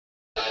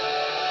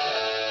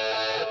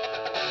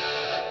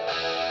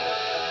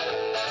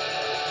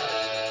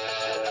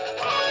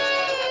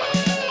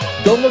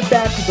Don't look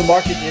back because the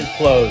market is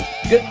closed.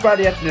 Good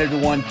Friday afternoon,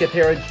 everyone. Kip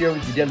Herriage here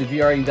with your Daily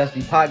VRA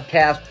Investing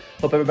Podcast.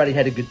 Hope everybody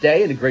had a good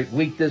day and a great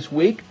week this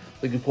week.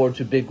 Looking forward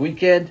to a big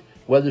weekend.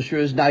 Weather sure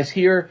is nice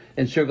here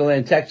in Sugar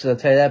Land, Texas, I'll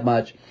tell you that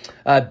much.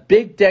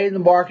 Big day in the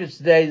markets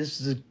today.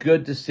 This is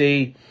good to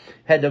see.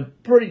 Had a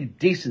pretty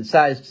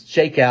decent-sized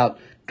shakeout.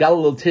 Got a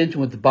little tension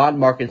with the bond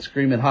market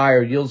screaming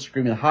higher, yields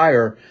screaming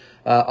higher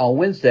on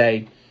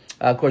Wednesday.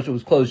 Of course, it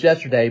was closed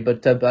yesterday,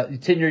 but the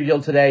 10-year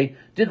yield today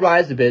did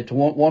rise a bit to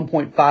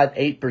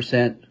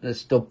 1.58%. That's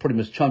still pretty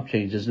much chump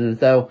change, isn't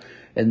it, though,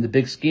 in the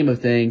big scheme of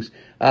things?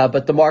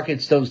 But the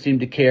markets don't seem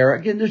to care.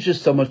 Again, there's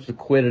just so much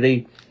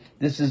liquidity.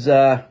 This is,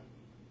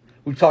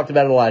 we've talked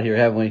about it a lot here,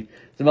 haven't we?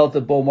 The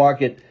melted bull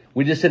market.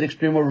 We just hit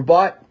extreme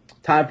overbought.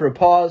 Time for a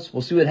pause.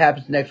 We'll see what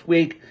happens next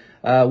week.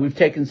 We've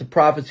taken some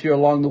profits here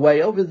along the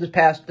way over the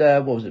past,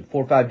 4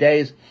 or 5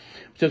 days.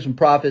 We took some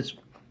profits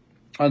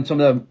on some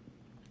of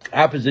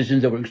our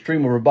positions that were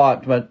extremely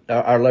overbought, but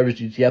our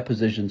leveraged ETF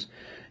positions.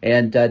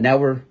 And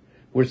now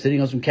we're sitting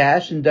on some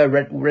cash and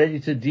ready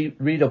to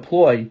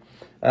redeploy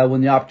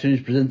when the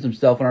opportunities present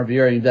themselves in our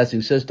VRA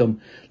investing system.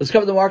 Let's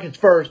cover the markets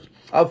first.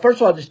 First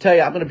of all, I'll just tell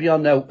you, I'm going to be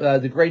on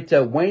the great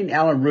Wayne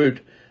Allyn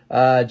Root,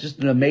 just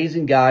an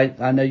amazing guy.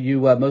 I know you,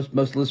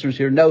 most listeners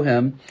here know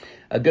him,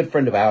 a good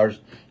friend of ours,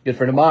 good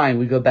friend of mine.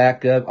 We go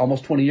back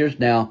almost 20 years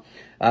now.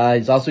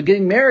 He's also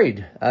getting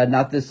married,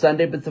 not this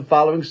Sunday, but the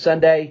following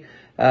Sunday,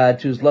 to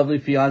his lovely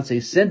fiancee,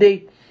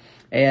 Cindy,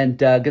 and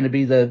going to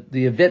be the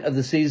event of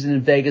the season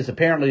in Vegas.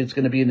 Apparently, it's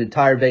going to be an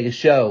entire Vegas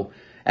show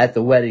at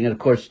the wedding, and of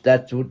course,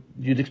 that's what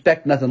you'd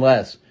expect, nothing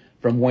less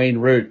from Wayne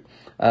Root,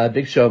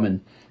 big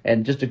showman,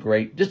 and just a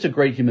great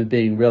human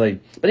being, really.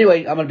 But anyway,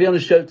 I'm going to be on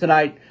the show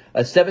tonight,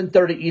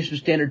 7:30 Eastern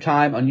Standard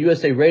Time on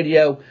USA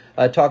Radio,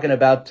 talking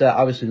about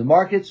obviously the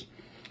markets,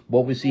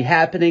 what we see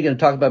happening, and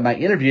talk about my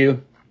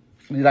interview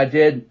that I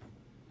did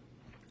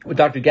with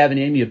Dr. Gavin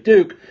Amy of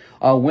Duke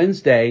on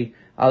Wednesday.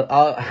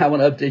 I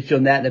want to update you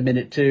on that in a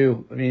minute,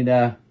 too. I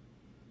mean,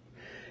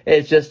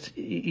 it's just,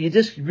 you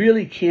just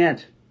really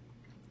can't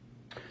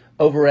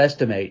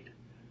overestimate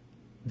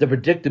the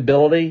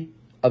predictability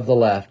of the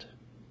left.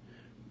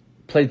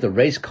 Played the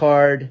race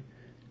card,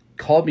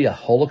 called me a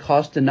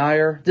Holocaust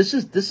denier. This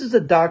is a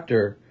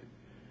doctor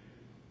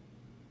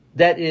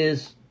that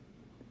is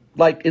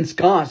like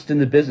ensconced in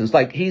the business.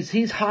 Like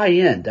he's high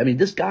end. I mean,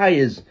 this guy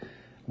is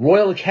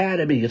Royal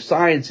Academy of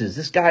Sciences.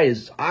 This guy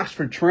is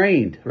Oxford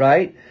trained,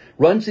 right?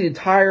 Runs the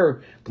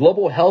entire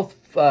global health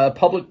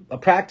public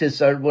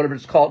practice, or whatever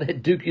it's called,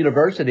 at Duke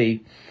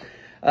University,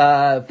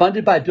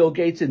 funded by Bill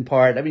Gates in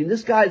part. I mean,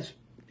 this guy's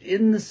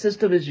in the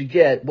system as you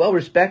get, well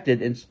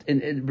respected,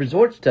 and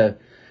resorts to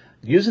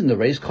using the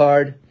race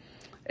card,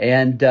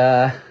 and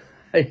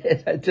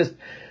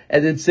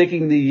and then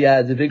sinking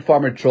the big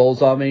pharma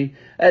trolls on me.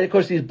 And of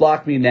course, he's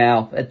blocked me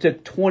now. It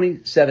took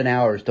 27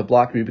 hours to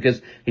block me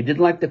because he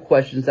didn't like the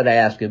questions that I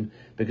asked him,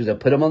 because I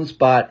put him on the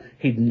spot.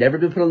 He'd never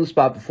been put on the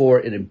spot before.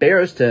 It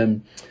embarrassed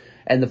him,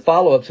 and the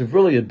follow-ups have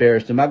really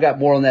embarrassed him. I've got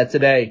more on that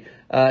today.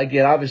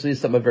 Again, obviously,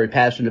 it's something I'm very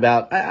passionate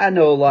about. I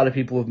know a lot of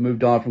people have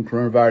moved on from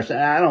coronavirus,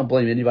 and I don't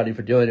blame anybody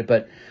for doing it,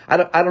 but I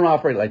don't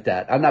operate like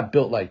that. I'm not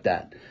built like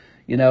that.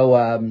 You know,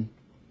 when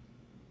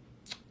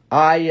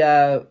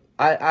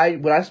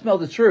I smell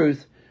the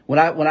truth, when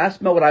I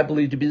smell what I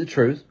believe to be the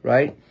truth,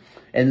 right?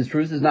 And the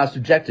truth is not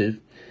subjective.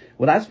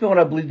 When I smell what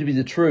I believe to be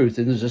the truth,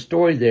 and there's a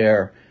story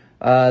there,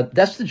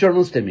 that's the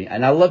journalist in me.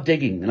 And I love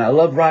digging, and I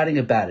love writing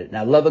about it, and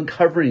I love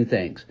uncovering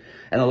things,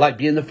 and I like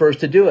being the first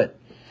to do it.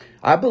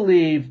 I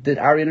believe that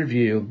our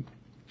interview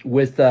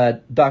with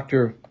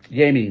Dr.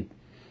 Yami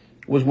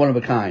was one of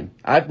a kind.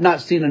 I've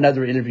not seen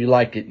another interview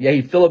like it. Yeah,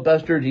 he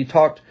filibustered. He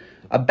talked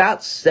about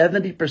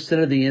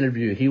 70% of the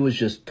interview. He was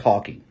just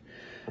talking.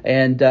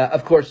 And,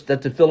 of course,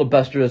 that's a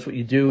filibuster. That's what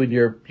you do, and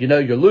you're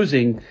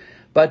losing.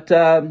 But,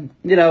 I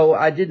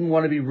didn't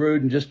want to be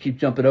rude and just keep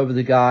jumping over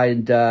the guy.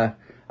 And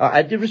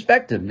I did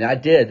respect him. I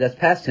did. That's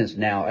past tense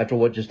now after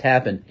what just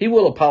happened. He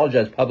will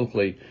apologize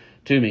publicly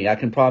to me. I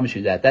can promise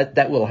you that.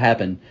 That will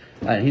happen.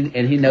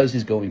 And he knows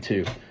he's going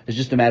to. It's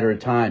just a matter of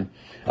time.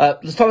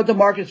 Let's talk about the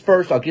markets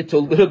first. I'll get to a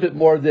little bit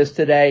more of this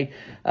today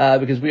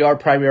because we are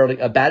primarily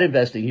about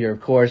investing here, of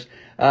course.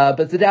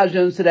 But the Dow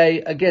Jones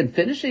today, again,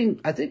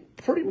 finishing, I think,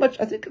 pretty much,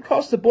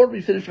 across the board,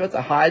 we finished about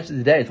the highs of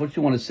the day. It's what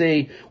you want to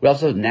see. We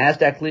also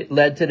NASDAQ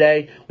led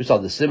today. We saw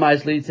the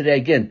semis lead today.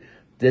 Again,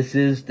 this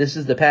is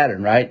the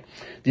pattern, right?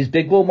 These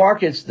big bull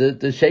markets, the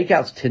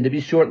shakeouts tend to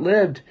be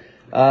short-lived.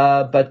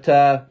 But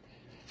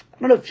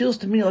I don't know, it feels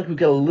to me like we've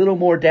got a little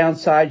more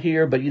downside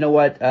here, but you know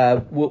what?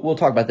 We'll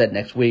talk about that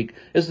next week.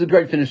 This is a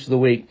great finish to the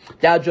week.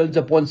 Dow Jones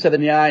up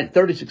 179,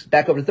 36,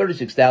 back over to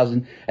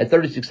 36,000 at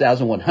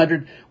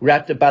 36,100.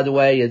 Wrapped up, by the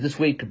way, this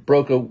week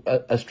broke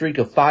a streak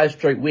of 5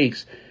 straight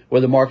weeks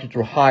where the markets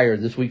were higher.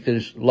 This week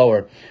finished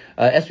lower.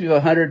 S&P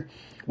 500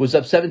 was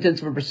up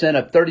 0.7%,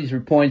 up 33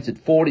 points at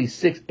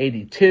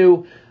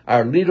 4682.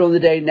 Our leader on the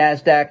day,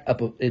 NASDAQ,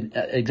 up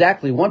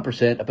exactly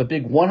 1%, up a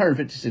big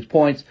 156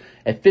 points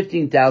at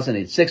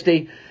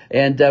 15,860.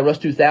 And Russ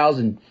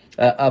 2000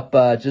 up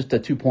just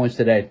 2 points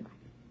today.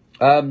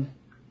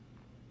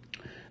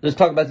 Let's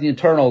talk about the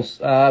internals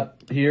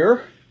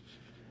here.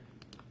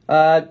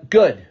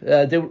 Good.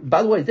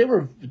 By the way,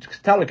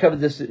 Tyler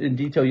covered this in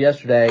detail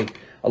yesterday,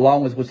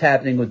 along with what's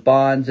happening with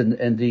bonds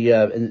and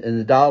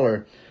the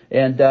dollar.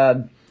 And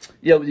the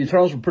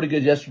internals were pretty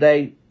good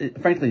yesterday.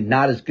 Frankly,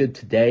 not as good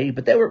today,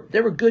 but they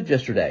were good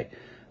yesterday.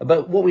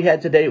 But what we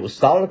had today, it was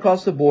solid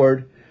across the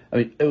board. I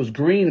mean, it was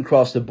green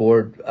across the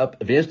board.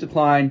 Up advanced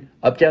decline,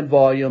 up down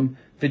volume,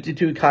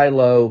 52 high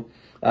low,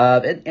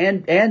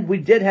 and we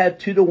did have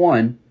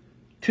 2-to-1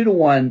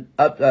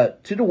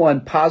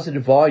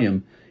 positive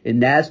volume in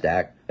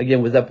NASDAQ.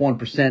 Again, with up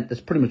 1%,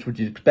 that's pretty much what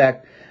you'd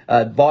expect.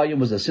 Volume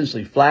was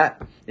essentially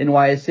flat in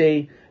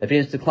NYSE.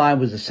 Advanced decline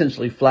was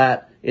essentially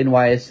flat in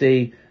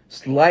NYSE.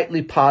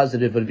 Slightly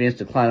positive advanced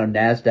decline on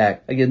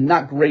NASDAQ. Again,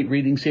 not great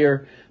readings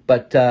here,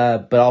 but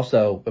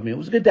also, I mean, it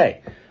was a good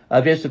day.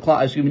 Advanced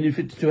decline, new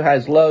 52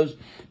 highs lows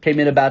came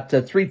in about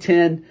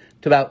 310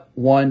 to about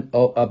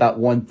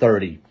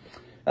 130.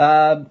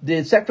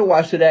 The sector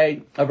watch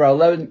today, of our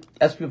 11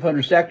 S&P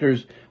 500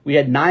 sectors, we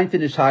had 9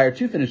 finish higher,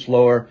 2 finish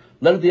lower.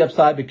 Led to the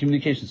upside by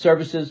communication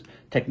services,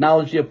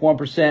 technology up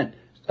 1%,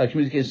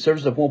 communication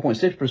services up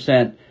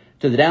 1.6%.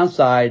 To the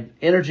downside,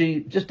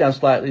 energy just down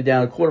slightly,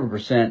 down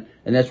 0.25%,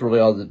 and that's really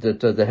all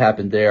that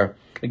happened there.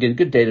 Again,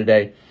 good day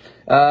today.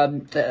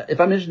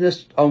 If I mention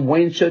this on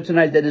Wayne's show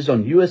tonight, that is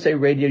on USA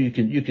Radio. You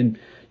can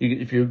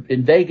if you're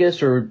in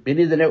Vegas or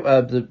any of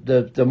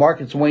the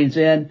markets Wayne's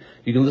in,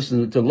 you can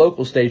listen to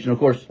local station. Of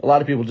course, a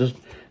lot of people just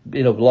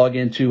log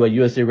into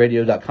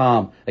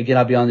usaradio.com. Again,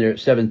 I'll be on there at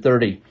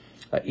 7:30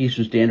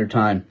 Eastern Standard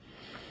Time.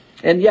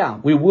 And yeah,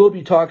 we will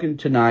be talking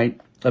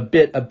tonight a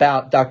bit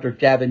about Dr.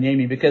 Gavin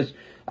Yamey, because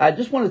I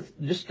just want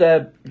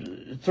to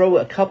throw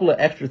a couple of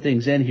extra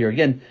things in here.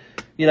 Again,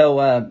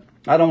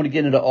 I don't want to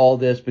get into all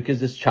this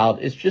because it's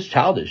just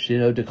childish,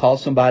 to call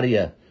somebody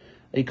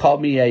he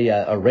called me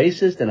a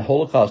racist and a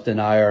Holocaust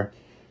denier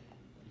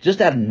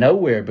just out of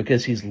nowhere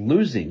because he's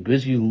losing.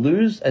 Because you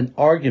lose an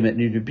argument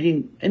and you're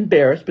being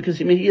embarrassed because,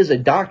 he is a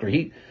doctor.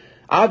 He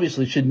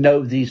obviously should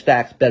know these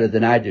facts better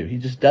than I do. He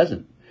just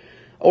doesn't.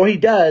 Or he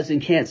does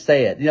and can't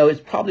say it.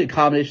 It's probably a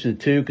combination of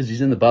the two because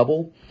he's in the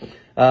bubble.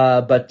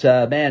 But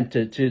man,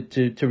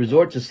 to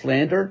resort to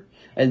slander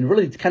and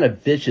really kind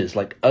of vicious,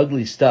 like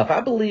ugly stuff.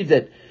 I believe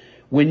that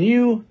when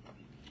you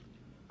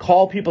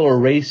call people a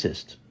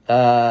racist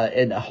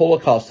and a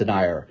Holocaust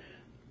denier,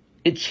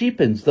 it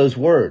cheapens those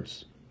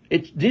words.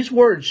 These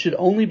words should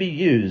only be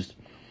used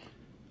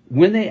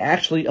when they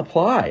actually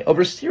apply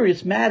over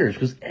serious matters,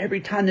 because every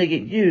time they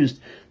get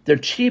used, they're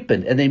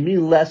cheapened and they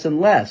mean less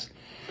and less.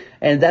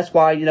 And that's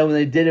why, when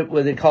they did it,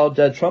 when they called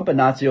Trump a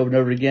Nazi over and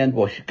over again,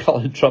 well, you call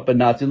him Trump a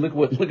Nazi. Look at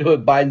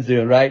what Biden's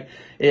doing, right?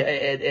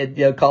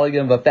 And calling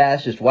him a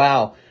fascist.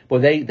 Wow.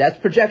 Well, that's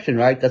projection,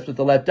 right? That's what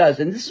the left does.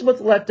 And this is what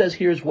the left does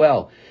here as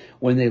well.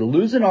 When they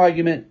lose an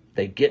argument,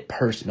 they get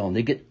personal and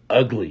they get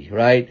ugly,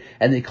 right?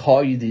 And they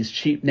call you these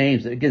cheap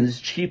names. Again, this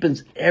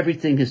cheapens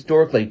everything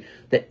historically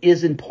that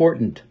is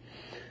important.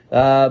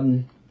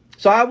 So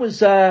I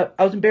was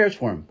embarrassed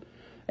for him.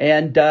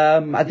 And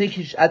I think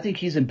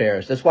he's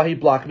embarrassed. That's why he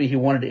blocked me. He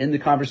wanted to end the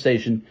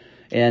conversation.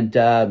 And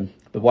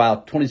but wow,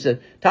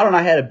 27. Tyler and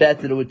I had a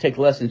bet that it would take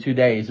less than 2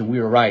 days, and we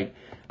were right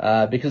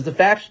because the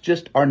facts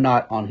just are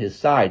not on his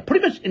side.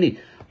 Pretty much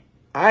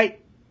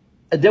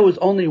there was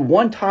only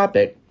one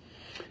topic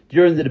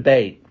during the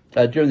debate,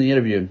 during the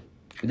interview,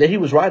 that he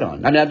was right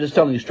on. I'm just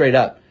telling you straight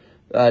up.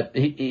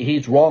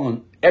 He's wrong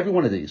on every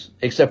one of these,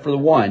 except for the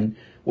one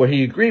where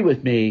he agreed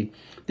with me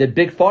that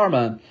Big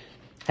Pharma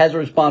has a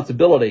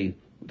responsibility.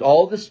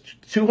 All this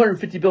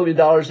 $250 billion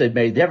they've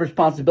made, they have a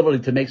responsibility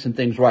to make some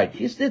things right.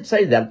 He did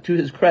say that, to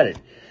his credit.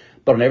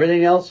 But on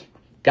everything else,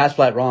 guy's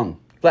flat wrong.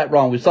 Flat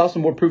wrong. We saw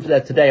some more proof of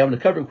that today. I'm going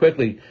to cover it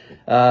quickly,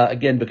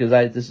 again, because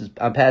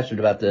I'm passionate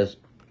about this.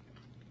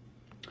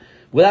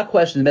 Without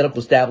question, the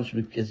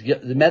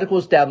medical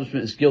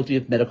establishment is guilty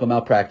of medical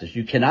malpractice.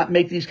 You cannot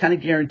make these kind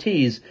of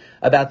guarantees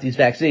about these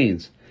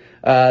vaccines.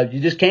 You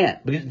just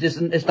can't, because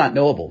it's not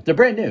knowable. They're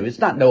brand new. It's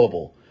not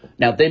knowable.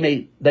 Now, they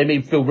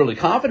may feel really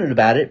confident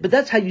about it, but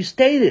that's how you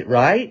state it,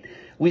 right?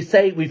 We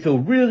say we feel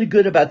really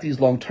good about these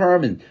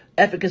long-term and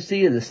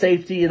efficacy and the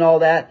safety and all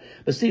that.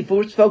 But see,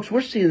 folks,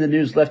 we're seeing the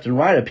news left and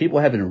right of people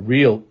having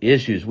real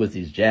issues with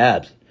these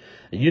jabs.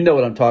 And you know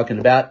what I'm talking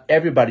about.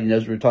 Everybody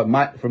knows we're talking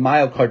from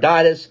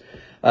myocarditis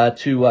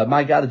to,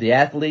 my God, the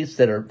athletes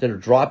that are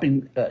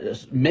dropping,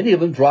 many of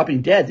them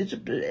dropping dead.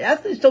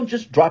 Athletes don't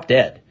just drop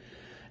dead.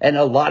 And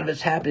a lot of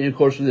it's happening, of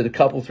course, within a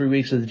couple, 3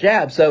 weeks of the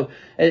jab. So,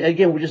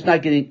 again, we're just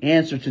not getting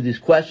answers to these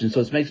questions. So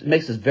it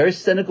makes us very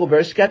cynical,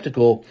 very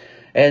skeptical.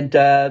 And,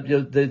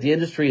 the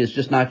industry is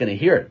just not going to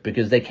hear it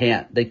because they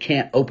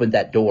can't open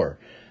that door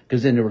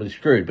because then they're really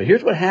screwed. But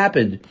here's what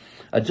happened.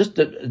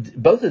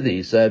 Both of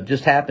these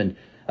just happened.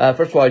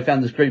 First of all, I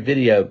found this great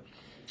video.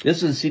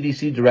 This is the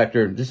CDC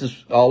director. This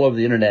is all over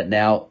the internet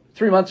now.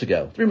 3 months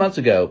ago,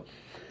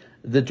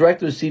 the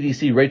director of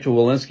CDC, Rachel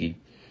Walensky,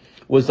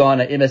 was on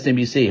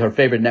MSNBC, her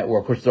favorite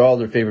network. Of course, they're all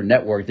their favorite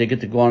network. They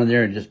get to go on in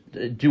there and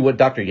just do what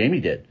Dr. Yamey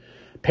did.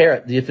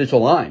 Parrot the official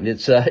line.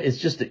 It's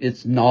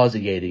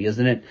nauseating,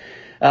 isn't it?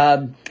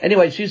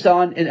 Anyway, she's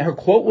on, and her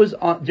quote was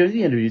on during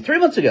the interview 3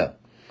 months ago.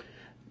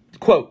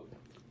 Quote,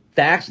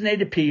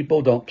 vaccinated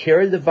people don't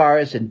carry the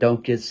virus and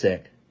don't get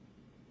sick.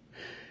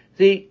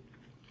 See,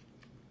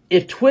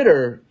 if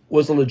Twitter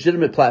was a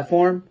legitimate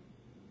platform,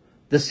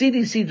 the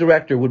CDC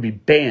director would be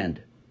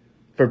banned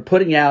for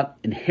putting out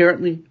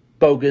inherently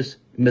bogus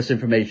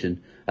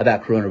misinformation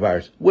about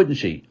coronavirus, wouldn't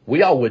she?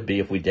 We all would be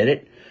if we did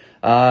it.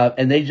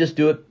 And they just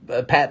do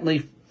it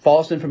patently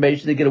false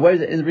information. They get away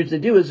with it. And the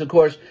reason they do is, of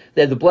course,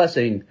 they have the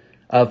blessing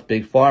of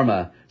Big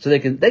Pharma. So they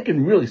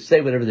can really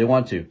say whatever they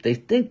want to. They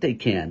think they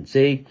can.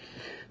 See,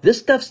 this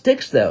stuff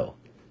sticks, though,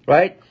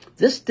 right?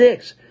 This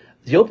sticks.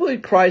 The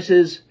opioid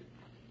crisis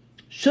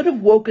should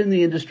have woken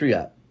the industry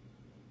up.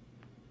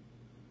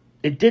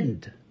 It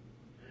didn't.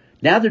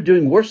 Now they're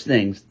doing worse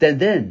things than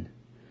then.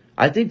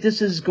 I think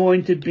this is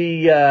going to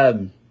be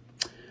a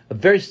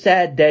very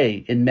sad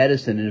day in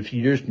medicine in a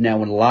few years from now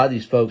when a lot of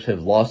these folks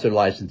have lost their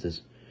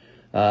licenses.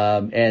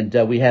 And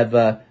we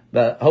have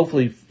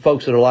hopefully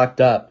folks that are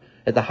locked up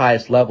at the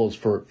highest levels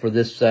for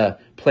this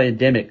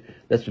pandemic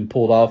that's been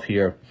pulled off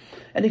here.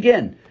 And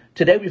again,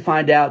 today we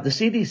find out the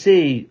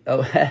CDC,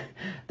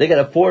 they got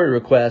a FOIA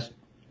request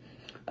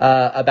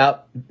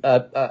about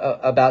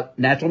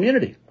natural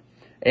immunity.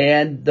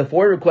 And the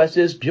FOIA request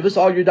is, give us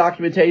all your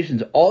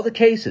documentations, all the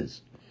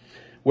cases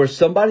where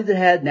somebody that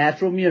had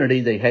natural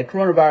immunity, they had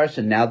coronavirus,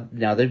 and now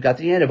they've got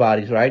the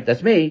antibodies, right?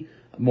 That's me,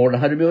 more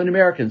than 100 million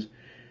Americans.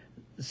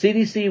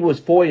 CDC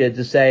was FOIA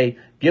to say,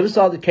 give us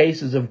all the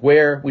cases of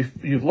where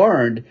you've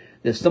learned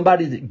that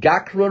somebody that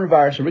got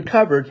coronavirus and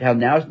recovered, how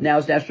now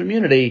is natural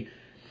immunity,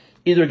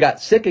 either got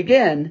sick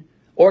again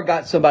or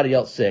got somebody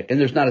else sick. And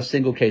there's not a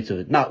single case of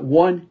it. Not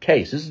one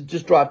case. This is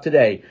just dropped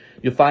today.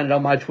 You'll find it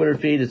on my Twitter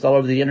feed. It's all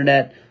over the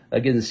internet.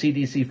 Again, the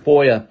CDC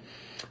FOIA.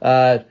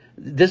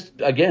 This,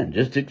 again,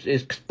 just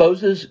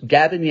exposes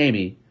Gavin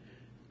Yamey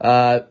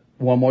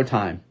one more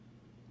time.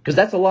 Because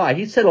that's a lie.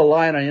 He said a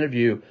lie in an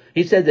interview.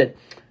 He said that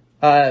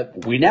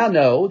we now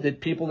know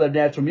that people that have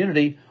natural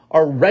immunity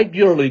are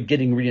regularly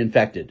getting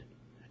reinfected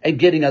and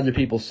getting other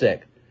people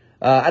sick.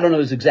 I don't know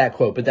his exact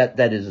quote, but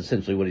that is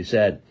essentially what he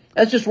said.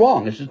 That's just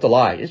wrong. It's just a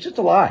lie. It's just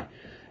a lie.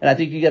 And I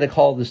think you got to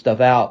call this stuff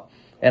out.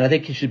 And I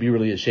think he should be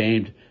really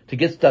ashamed to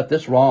get stuff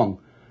this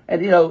wrong.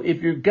 And,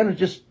 if you're going to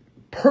just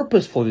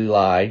purposefully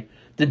lie,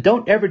 then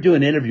don't ever do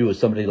an interview with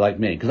somebody like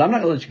me, because I'm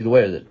not going to let you get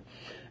away with it.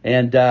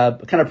 And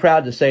kind of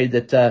proud to say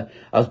that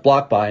I was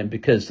blocked by him,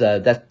 because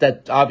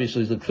that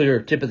obviously is the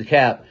clear tip of the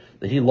cap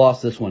that he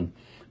lost this one.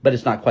 But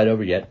it's not quite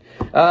over yet.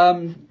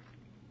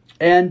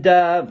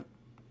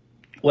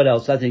 What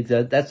else? I think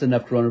that's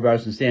enough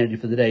coronavirus insanity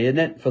for the day, isn't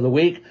it? For the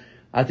week,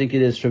 I think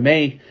it is for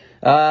me.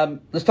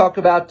 Let's talk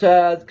about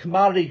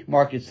commodity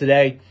markets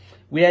today.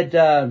 We had,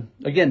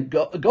 again,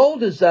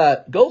 gold's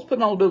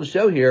putting on a bit of a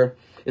show here.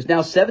 It's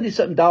now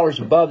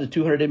 $70-something above the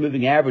 200-day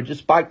moving average.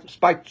 Just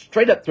spiked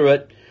straight up through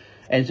it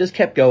and just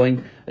kept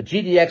going.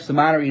 GDX, the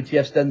minor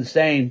ETF's done the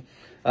same.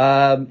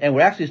 And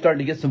we're actually starting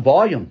to get some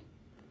volume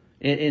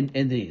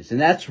in these. And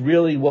that's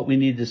really what we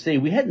need to see.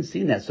 We hadn't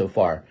seen that so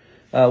far.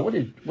 What was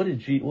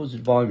the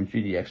volume of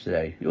GDX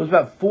today? It was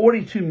about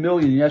 42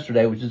 million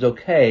yesterday, which is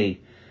okay.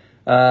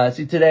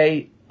 See,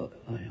 today,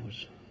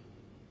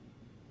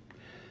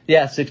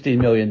 16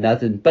 million,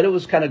 nothing. But it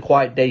was kind of a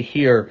quiet day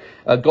here.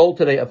 Gold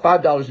today at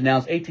 $5 an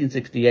ounce,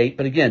 1868.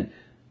 But again,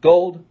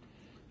 gold,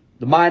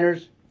 the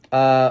miners,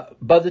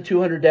 above the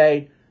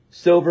 200-day.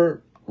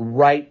 Silver,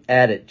 right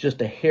at it,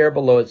 just a hair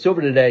below it.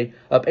 Silver today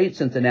up 8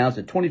 cents an ounce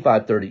at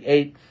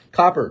 25.38.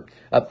 Copper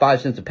up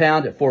 5 cents a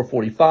pound at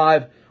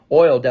 4.45.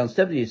 Oil down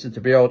 78 cents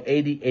a barrel at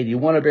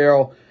 80.81 a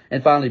barrel.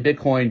 And finally,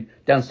 Bitcoin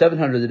down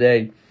 700 a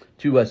day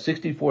to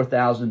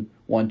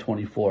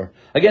 64,124.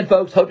 Again,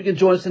 folks, hope you can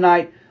join us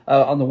tonight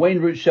on the Wayne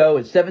Root Show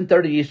at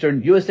 7:30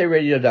 Eastern,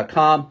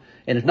 usaradio.com.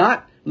 And if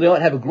not,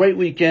 have a great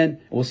weekend.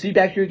 We'll see you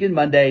back here again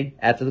Monday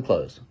after the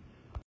close.